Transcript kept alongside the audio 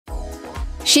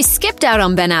She skipped out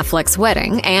on Ben Affleck's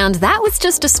wedding, and that was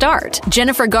just a start.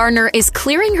 Jennifer Garner is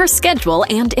clearing her schedule,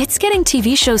 and it's getting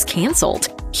TV shows canceled.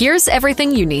 Here's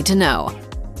everything you need to know.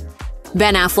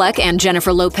 Ben Affleck and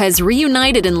Jennifer Lopez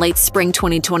reunited in late spring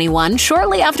 2021,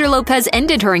 shortly after Lopez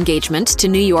ended her engagement to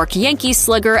New York Yankees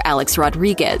slugger Alex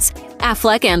Rodriguez.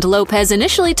 Affleck and Lopez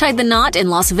initially tied the knot in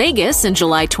Las Vegas in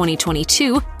July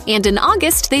 2022, and in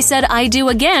August they said "I do"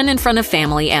 again in front of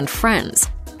family and friends.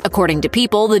 According to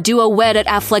People, the duo wed at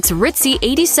Affleck's ritzy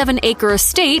 87-acre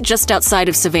estate just outside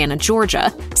of Savannah,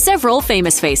 Georgia. Several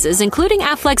famous faces, including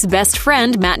Affleck's best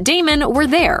friend Matt Damon, were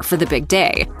there for the big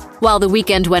day. While the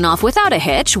weekend went off without a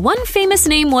hitch, one famous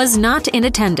name was not in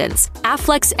attendance: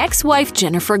 Affleck's ex-wife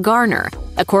Jennifer Garner.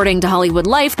 According to Hollywood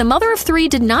Life, the mother of three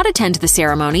did not attend the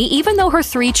ceremony, even though her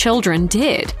three children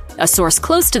did. A source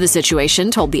close to the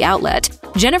situation told the outlet,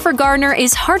 "Jennifer Garner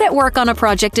is hard at work on a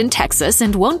project in Texas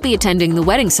and won't be attending the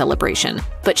wedding celebration.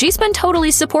 But she's been totally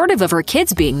supportive of her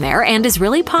kids being there and is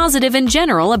really positive in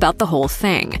general about the whole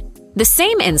thing." The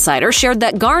same insider shared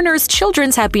that Garner's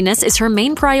children's happiness is her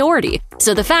main priority,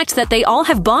 so the fact that they all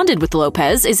have bonded with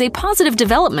Lopez is a positive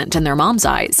development in their mom's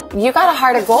eyes. You got a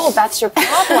heart of gold, that's your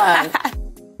problem.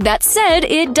 That said,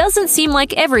 it doesn't seem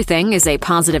like everything is a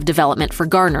positive development for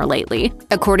Garner lately.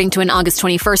 According to an August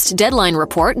 21st Deadline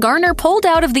report, Garner pulled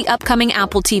out of the upcoming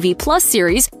Apple TV Plus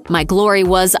series My Glory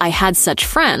Was I Had Such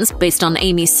Friends, based on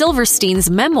Amy Silverstein's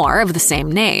memoir of the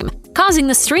same name, causing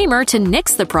the streamer to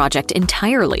nix the project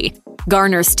entirely.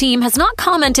 Garner's team has not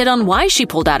commented on why she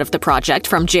pulled out of the project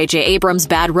from J.J. Abrams'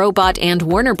 Bad Robot and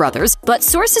Warner Brothers, but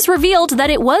sources revealed that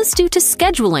it was due to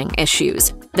scheduling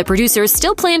issues. The producers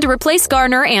still plan to replace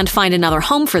Garner and find another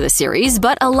home for the series,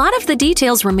 but a lot of the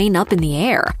details remain up in the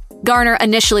air. Garner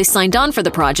initially signed on for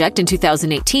the project in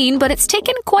 2018, but it's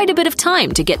taken quite a bit of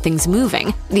time to get things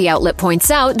moving. The outlet points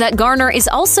out that Garner is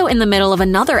also in the middle of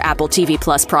another Apple TV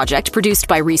Plus project produced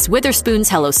by Reese Witherspoon's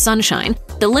Hello Sunshine,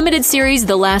 the limited series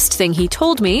The Last Thing He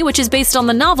Told Me, which is based on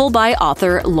the novel by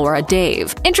author Laura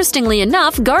Dave. Interestingly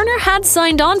enough, Garner had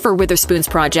signed on for Witherspoon's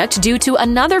project due to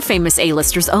another famous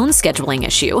A-lister's own scheduling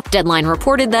issue. Deadline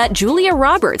reported that Julia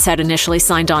Roberts had initially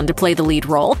signed on to play the lead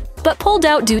role, but pulled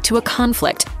out due to a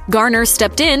conflict. Garner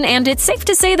stepped in, and it's safe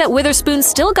to say that Witherspoon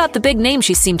still got the big name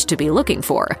she seemed to be looking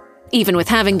for. Even with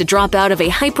having to drop out of a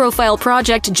high-profile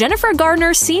project, Jennifer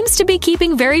Garner seems to be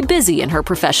keeping very busy in her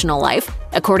professional life.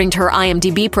 According to her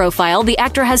IMDb profile, the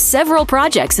actor has several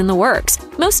projects in the works,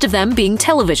 most of them being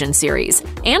television series.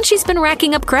 And she's been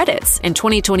racking up credits. In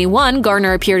 2021,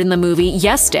 Garner appeared in the movie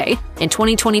Yes Day. In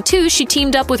 2022, she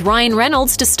teamed up with Ryan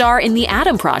Reynolds to star in The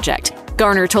Adam Project.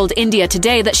 Garner told India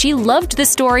Today that she loved the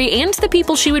story and the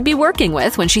people she would be working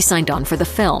with when she signed on for the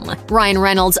film. Ryan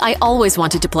Reynolds, I always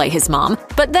wanted to play his mom,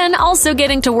 but then also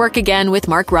getting to work again with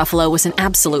Mark Ruffalo was an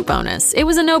absolute bonus. It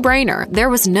was a no-brainer. There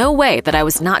was no way that I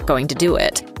was not going to do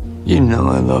it. You know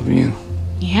I love you.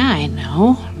 Yeah, I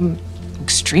know. I'm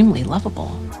extremely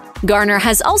lovable. Garner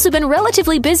has also been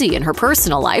relatively busy in her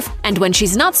personal life, and when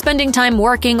she's not spending time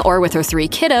working or with her three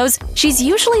kiddos, she's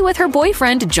usually with her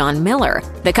boyfriend, John Miller.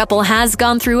 The couple has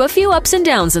gone through a few ups and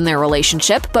downs in their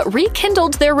relationship, but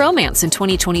rekindled their romance in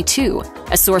 2022.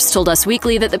 A source told Us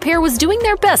Weekly that the pair was doing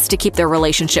their best to keep their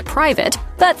relationship private,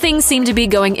 but things seem to be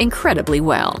going incredibly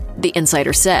well. The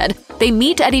insider said, "They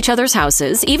meet at each other's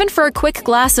houses, even for a quick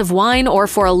glass of wine or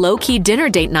for a low-key dinner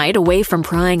date night away from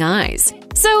prying eyes."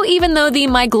 So even though the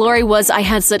My Glory Was I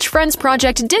Had Such Friends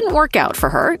project didn't work out for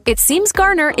her, it seems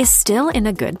Garner is still in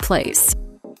a good place.